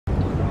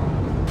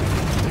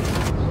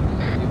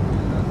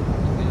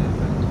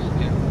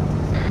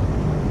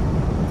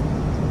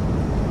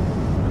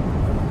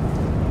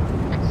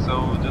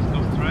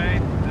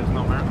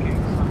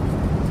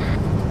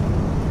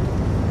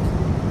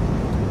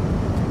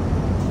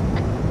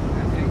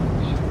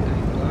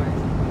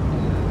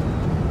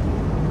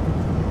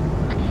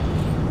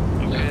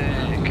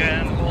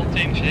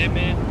you hear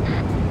me?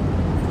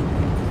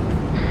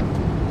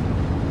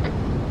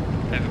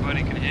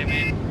 Everybody can hear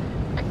me?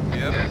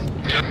 Yep.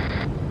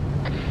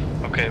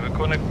 Okay, we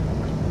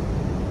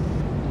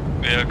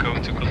are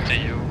going to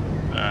continue,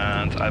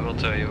 and I will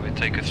tell you, we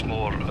take it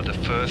more the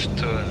first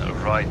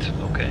turn right,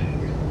 okay?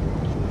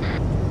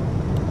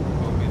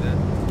 Copy that.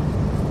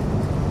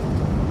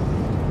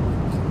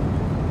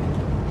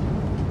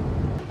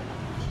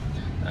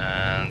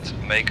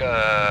 And make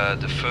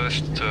the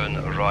first turn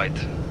right.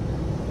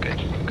 Okay,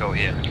 go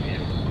here.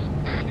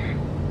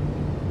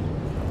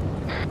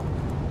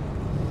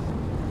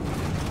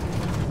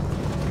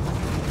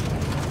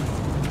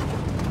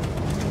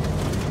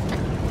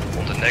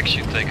 On the next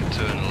you take a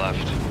turn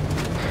left.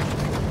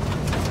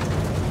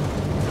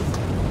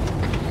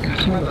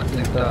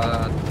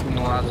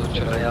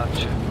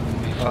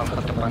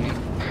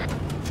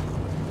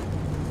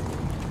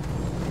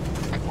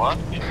 What?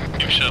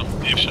 You shall.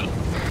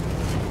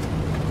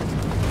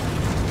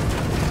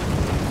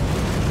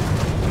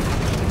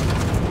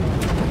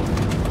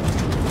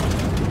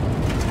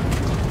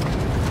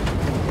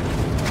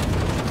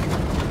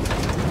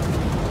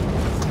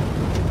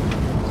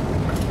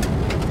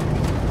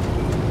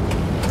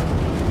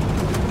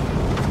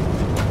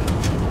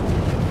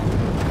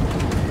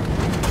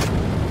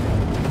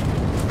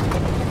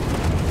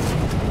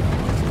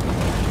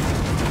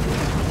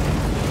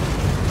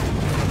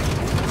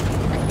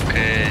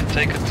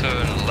 Take a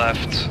turn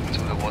left to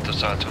the water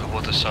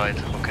side,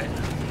 okay?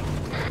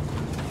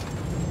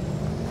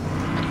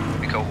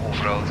 We go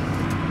off-road.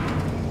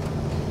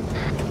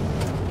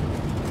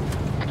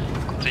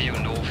 Continue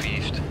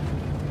northeast.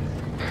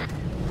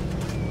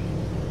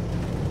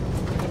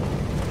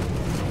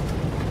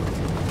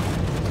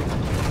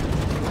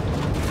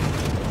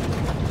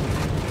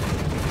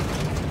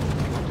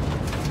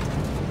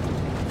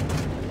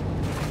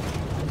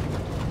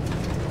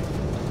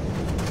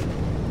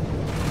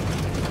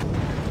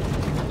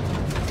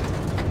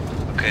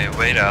 Okay,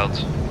 wait out.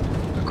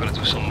 We're gonna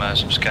do some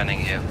scanning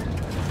here.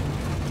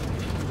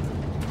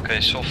 Okay,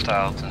 soft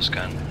out and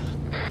scan.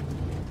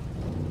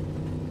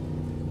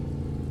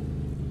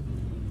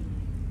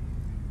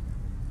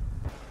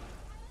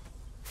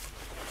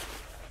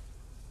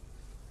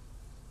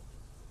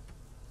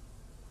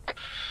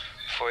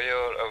 For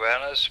your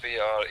awareness, we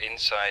are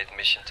inside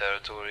mission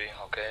territory,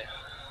 okay?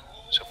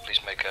 So please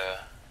make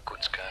a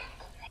good scan.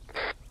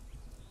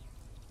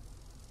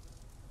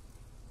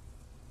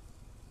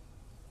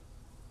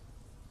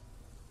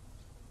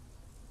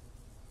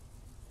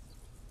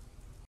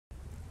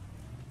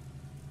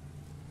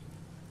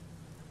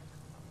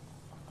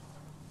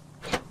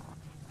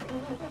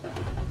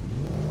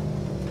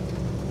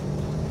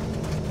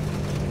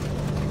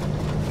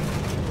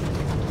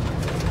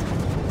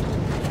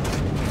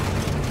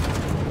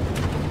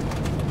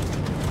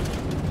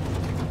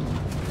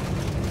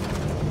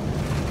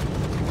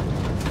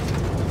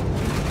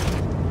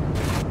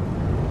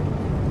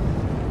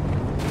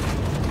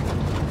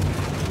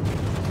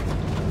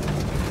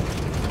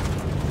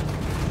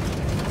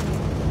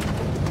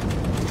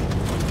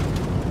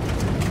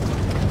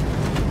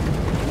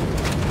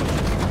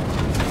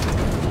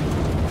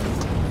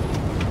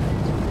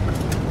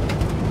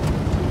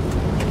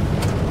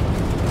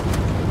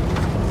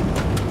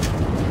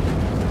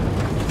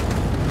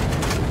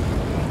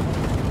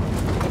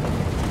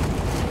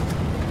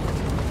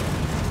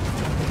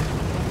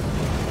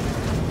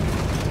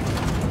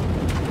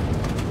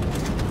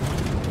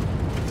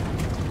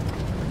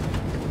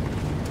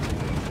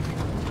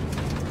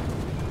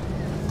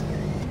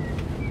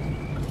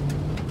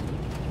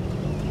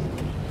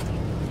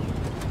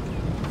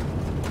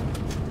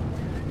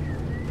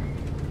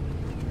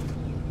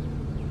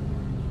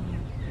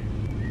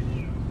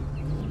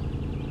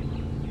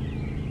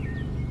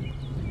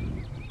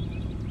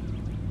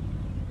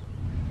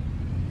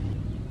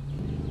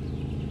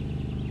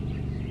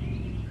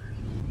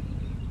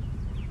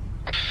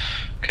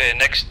 Okay,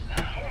 next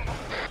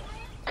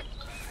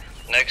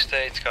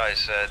stage,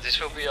 guys. This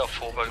will be our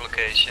fallback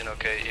location.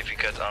 Okay, if we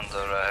get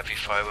under heavy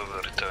fire, we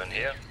will return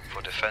here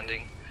for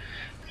defending.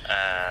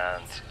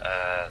 And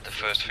the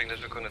first thing that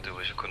we're gonna do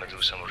is we're gonna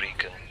do some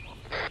recon.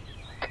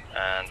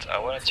 And I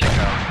wanna check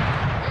out.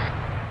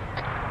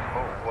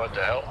 Oh, what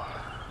the hell?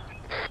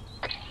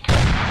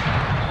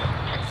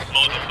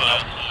 Mortar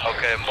fire.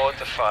 Okay,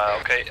 mortar fire.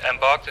 Okay,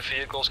 embark the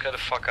vehicles. Get the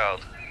fuck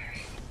out.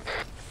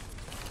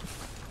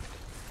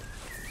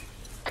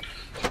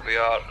 We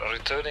are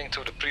returning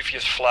to the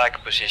previous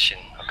flag position,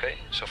 okay?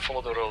 So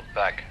follow the road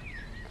back.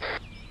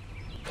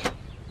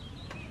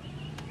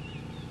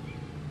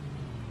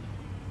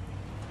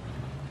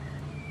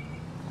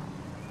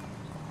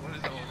 What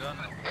is our gun?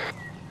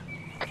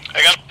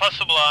 I got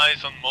possible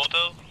eyes on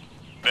motor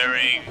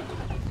bearing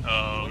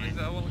What is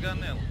our gun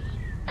now?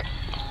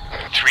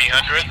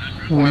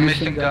 300. We're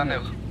missing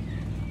Daniel.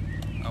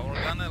 Our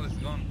gun is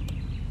gone.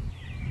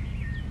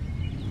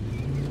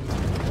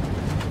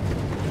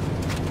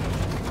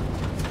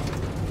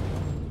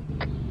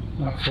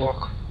 Oh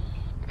fuck.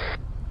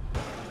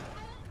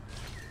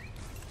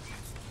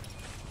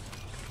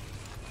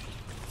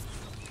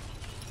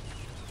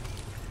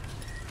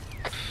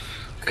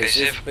 Okay,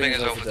 see if ping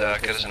is over there,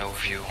 get us an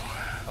overview.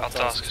 Our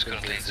task is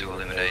currently to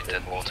eliminate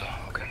that water.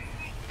 Okay.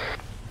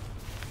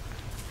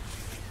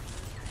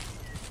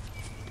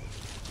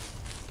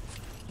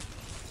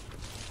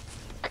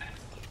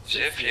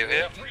 Ziv, you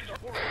here? Yeah,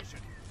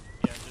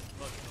 just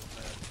looking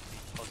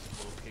at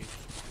possible location.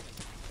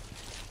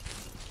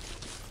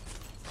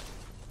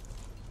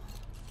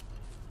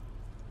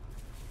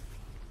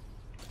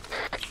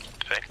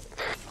 Okay.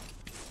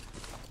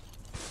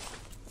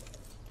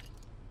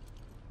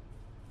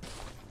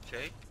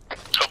 Jay?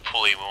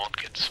 Hopefully we won't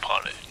get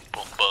spotted and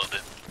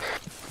bombarded.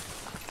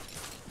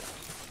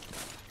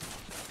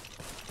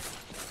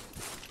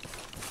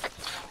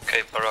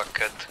 Okay, Barak,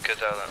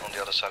 get out on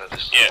the other side of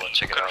this Yeah, and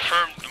check it out.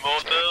 confirmed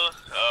motel,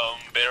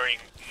 bearing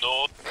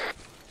north,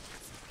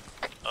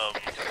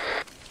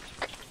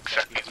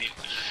 exactly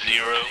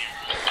 0.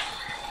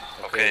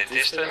 Okay,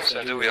 distance,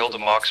 and do we hold the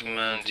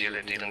marksman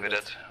dealing with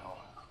it?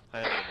 I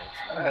have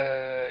no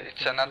box.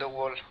 It's another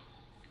wall.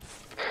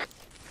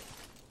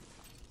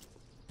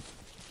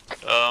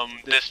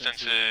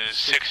 Distance is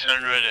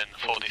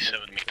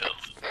 647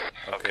 meters.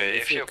 Okay,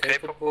 if you're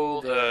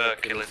capable,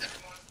 kill it.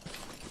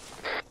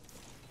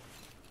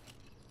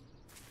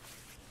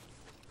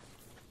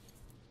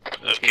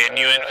 Okay,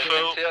 new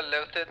info? Agency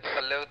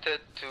alerted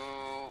to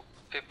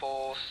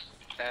people's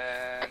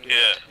and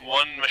Yeah,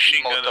 one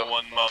machine gun motor. and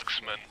one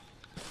marksman.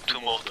 2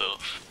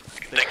 motels.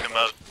 Take them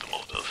out, the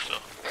motels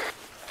though.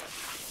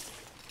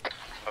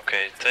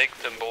 Okay, take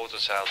the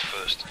motors out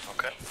first,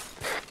 okay?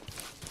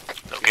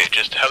 Okay,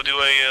 just how do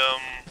I,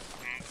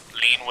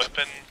 lean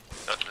weapon?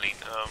 Not lean,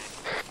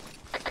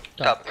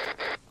 Tap.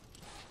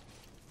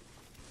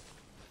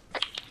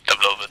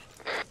 double oven.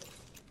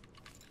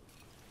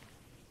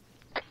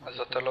 אז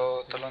אתה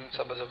לא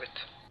נמצא בזווית.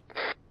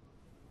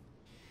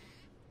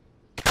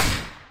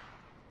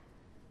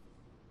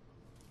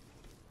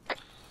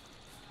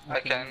 I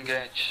can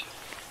engage.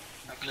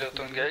 I'm clear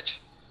to engage.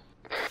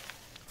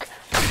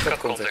 Got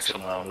contacts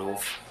on the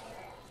roof.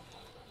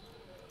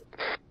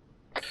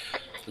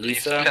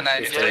 Lisa, Can I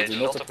if they engage?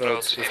 do not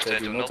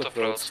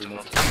approach, do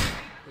not.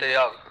 They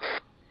are.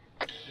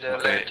 They are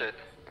Okay. alerted.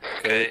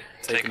 Okay,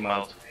 take them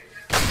out.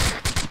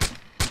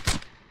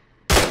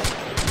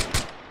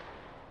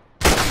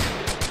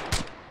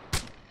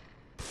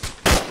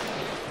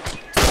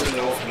 To the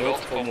north,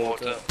 multiple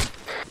mortar.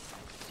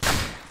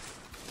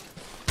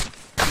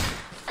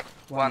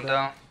 One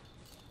down.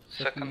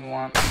 Second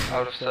one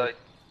out of sight.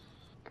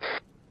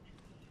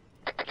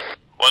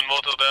 One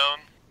motel down.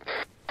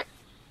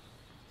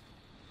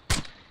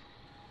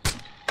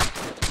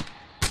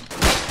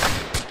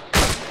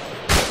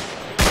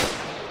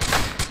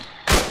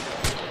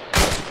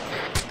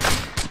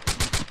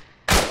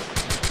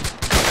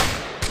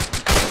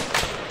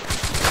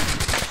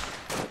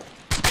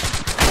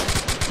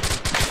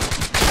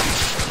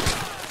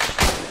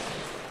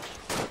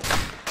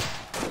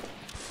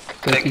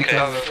 Taking Okay,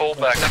 cover. fall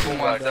back. Second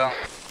one down.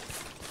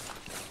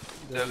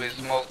 There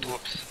is more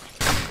troops.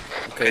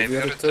 Okay, we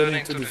are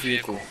returning to the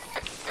vehicle.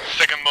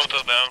 Second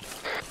motel down.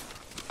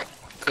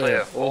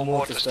 Clear, all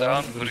mortars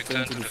down, we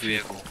return to the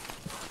vehicle.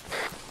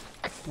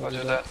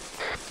 Roger that.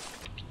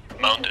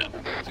 Mounted.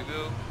 To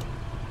go.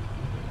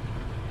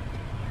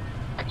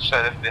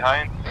 Sheriff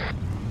behind.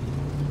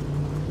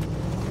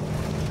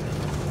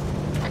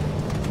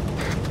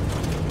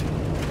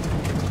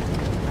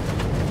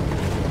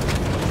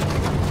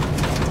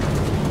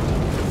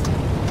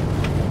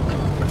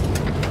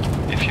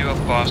 If you are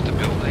past the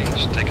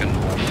buildings, take a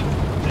north.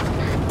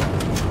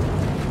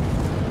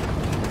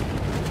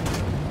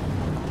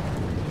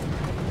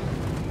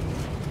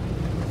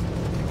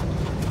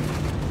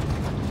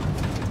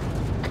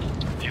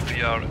 If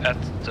we are at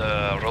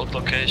the road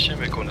location,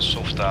 we're going to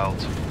soft out.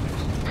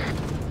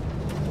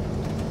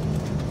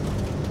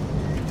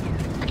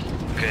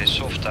 Okay,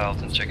 soft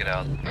out and check it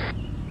out.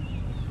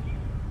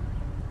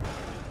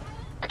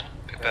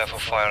 Prepare for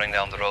firing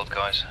down the road,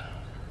 guys.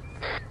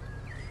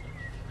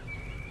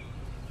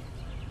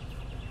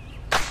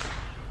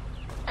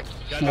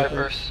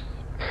 Snipers.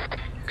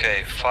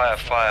 Okay,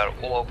 fire,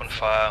 all open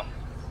fire.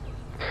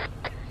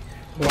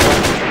 Where's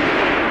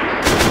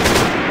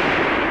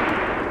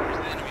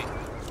the enemy?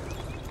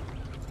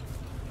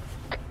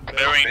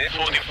 Bearing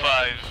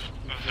 45,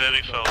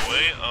 very far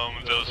away.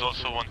 There's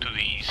also one to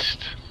the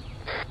east.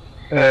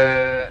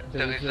 There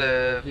is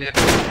a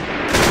vehicle.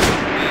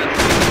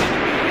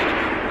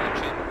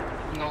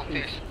 Approaching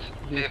Northeast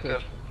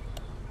vehicle.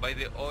 by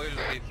the oil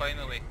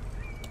refinery.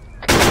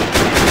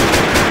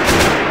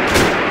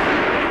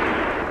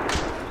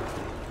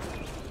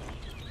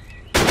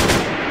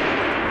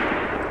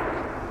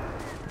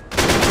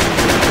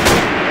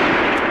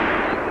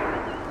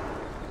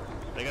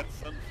 They got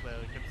sunflare,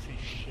 I can see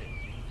shit.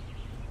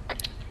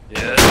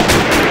 Yes.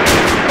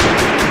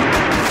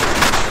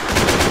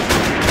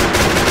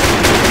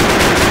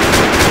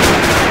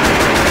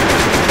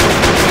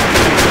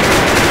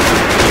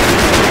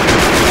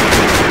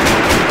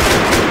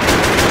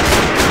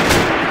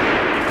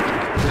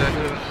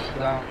 Vehicles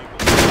down.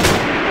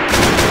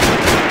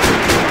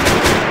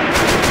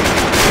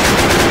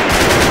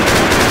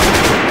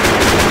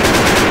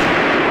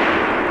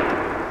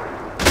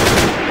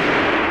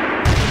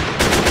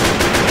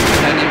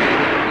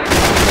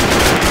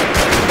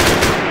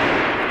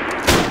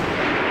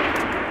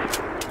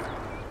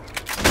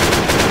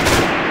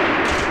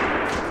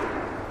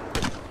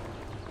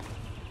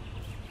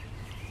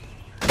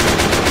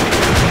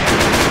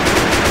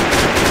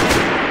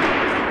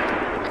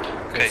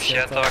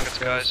 share targets,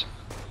 guys.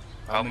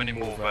 How many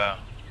move where?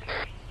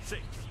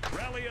 6.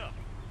 Rally up.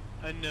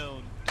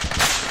 Unknown.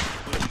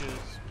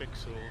 Bushes,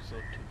 pixels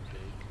are too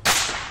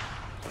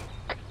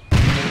big.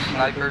 New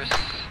snipers.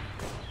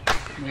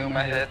 New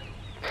my head.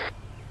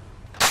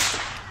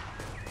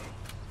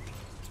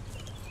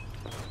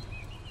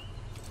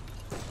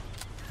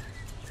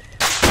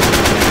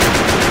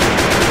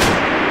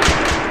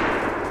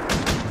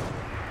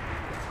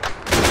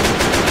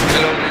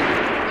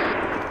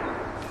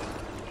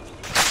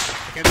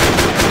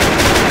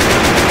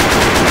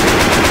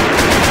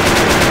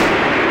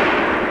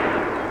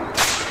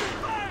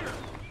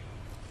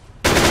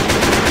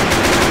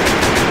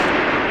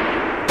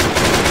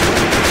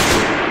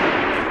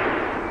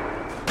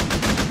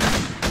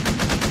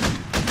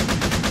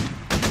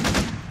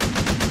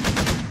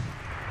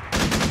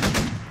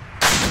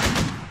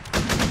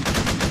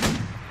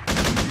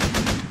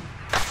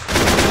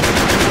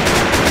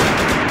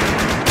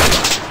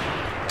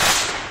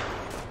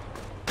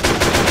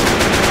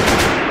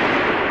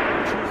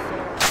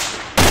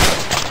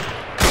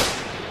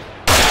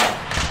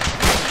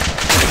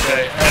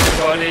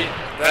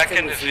 Back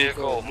in the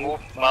vehicle,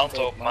 mount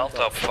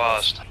up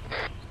fast.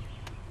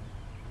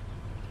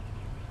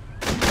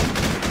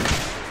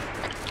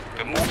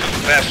 We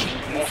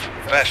move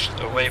west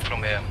away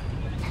from here.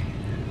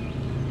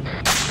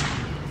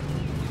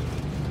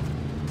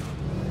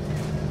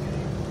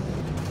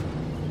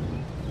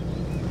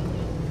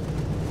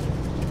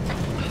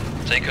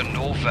 Take a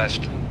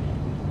northwest.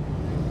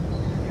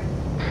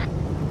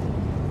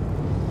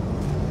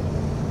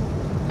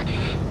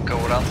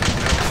 Go around.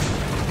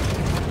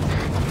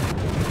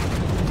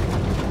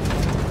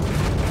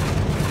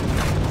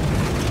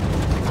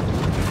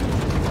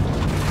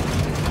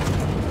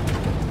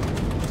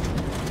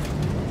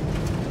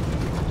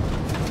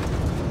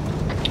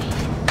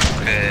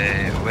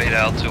 Wait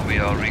out till we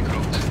are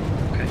regrouped.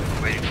 Okay,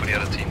 waiting for the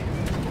other team.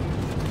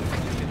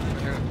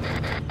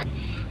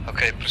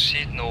 Okay,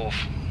 proceed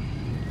north.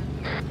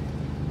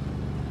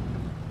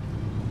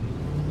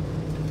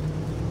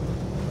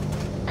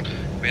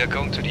 We are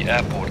going to the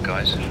airport,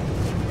 guys.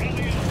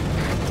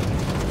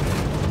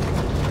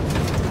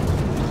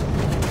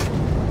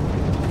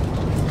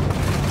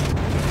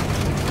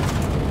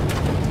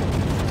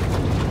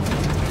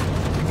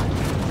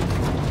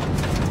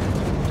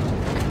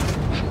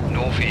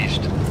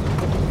 Northeast.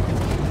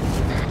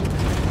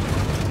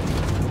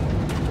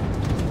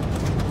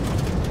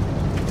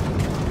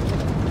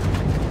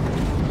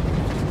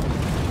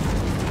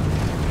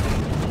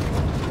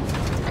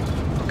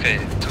 Okay,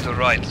 to the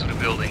right, to the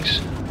buildings.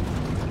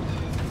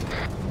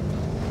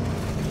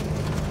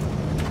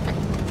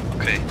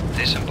 Okay,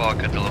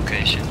 disembark at the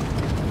location.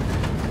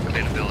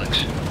 Clear the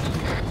buildings.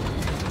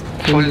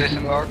 Fully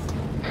disembark.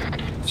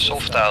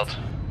 Soft out.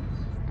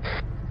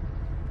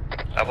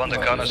 I want the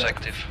gunners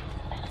active.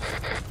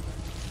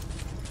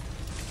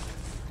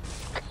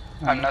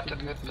 I'm not in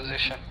good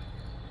position.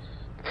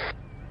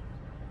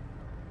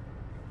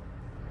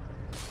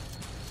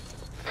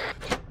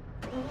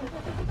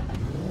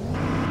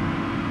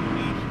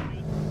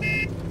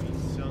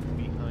 Sun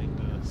behind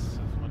us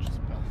as much as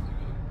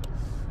possible.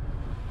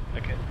 I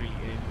can't really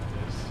aim with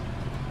this.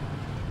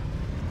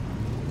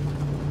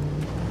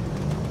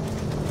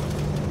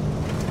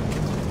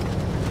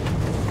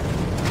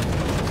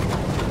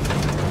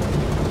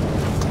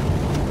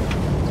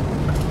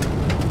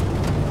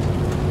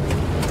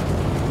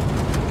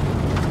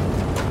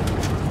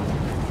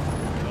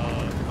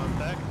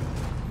 Contact.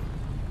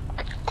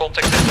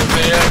 Contact in the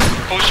rear.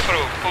 Push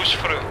through, push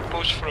through,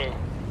 push through.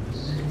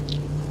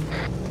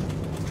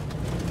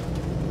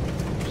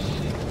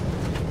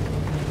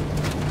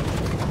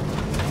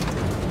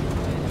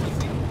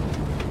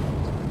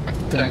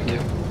 Thank you.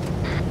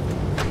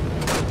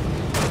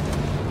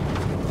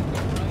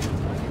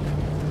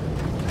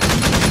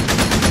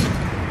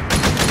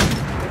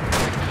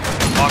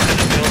 Park in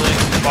the building,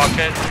 park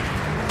it,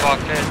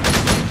 park it.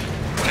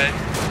 Okay,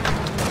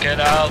 get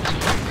out.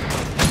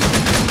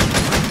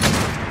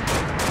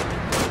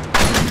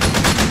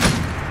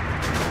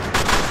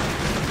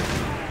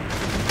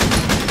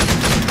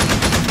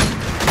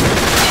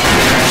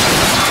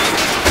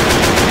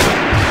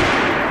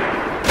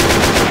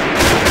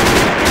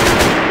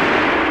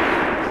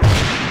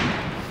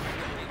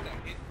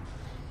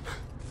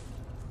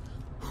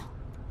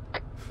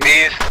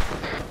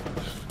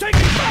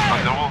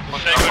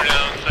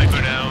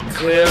 Psycho down.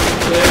 Clear,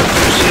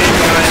 proceed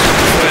guys,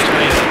 first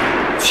meter.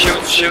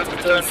 Shoot,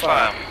 return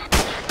fire.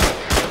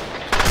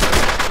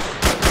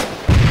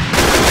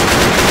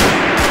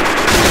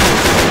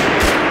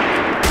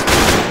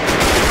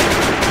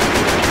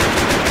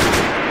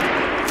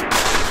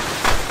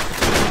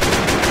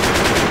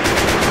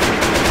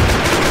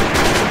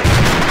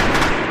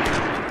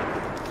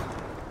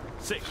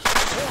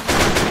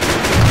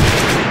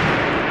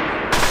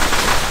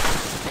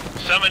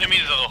 Some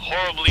enemies are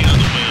horribly on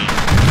the move.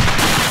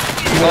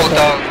 Knocked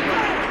out.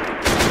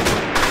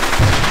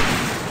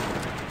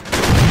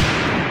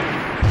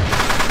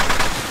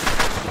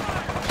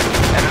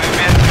 Enemy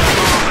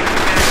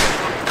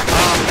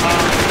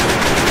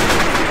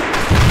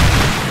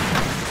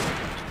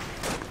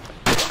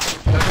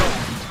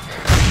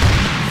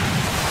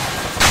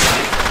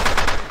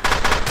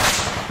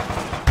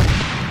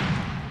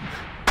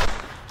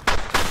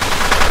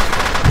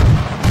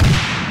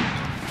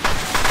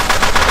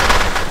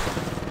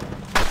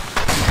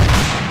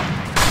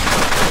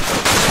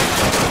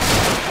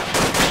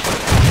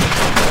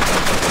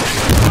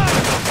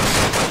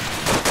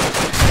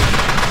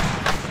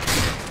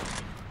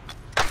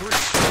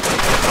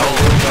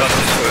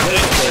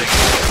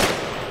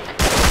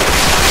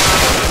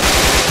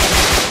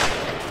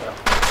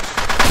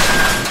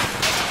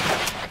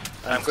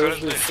I'm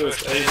currently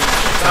first aid.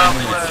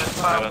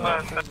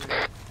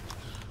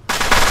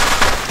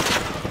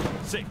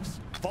 Six.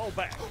 Fall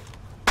back.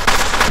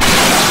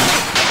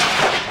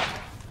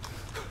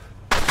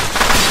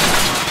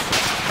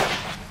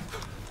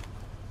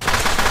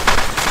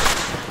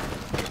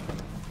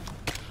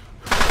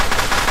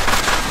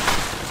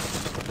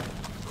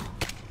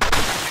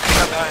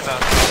 Behind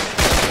us.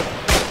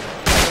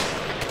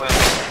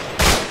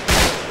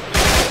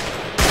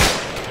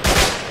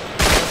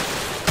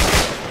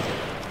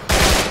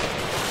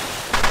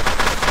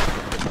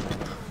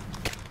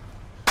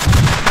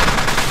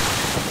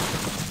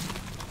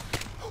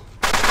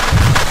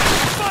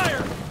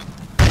 Fire!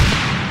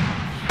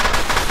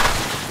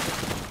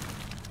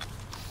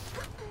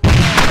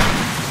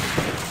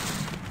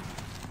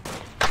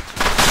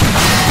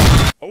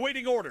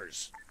 Awaiting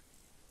orders.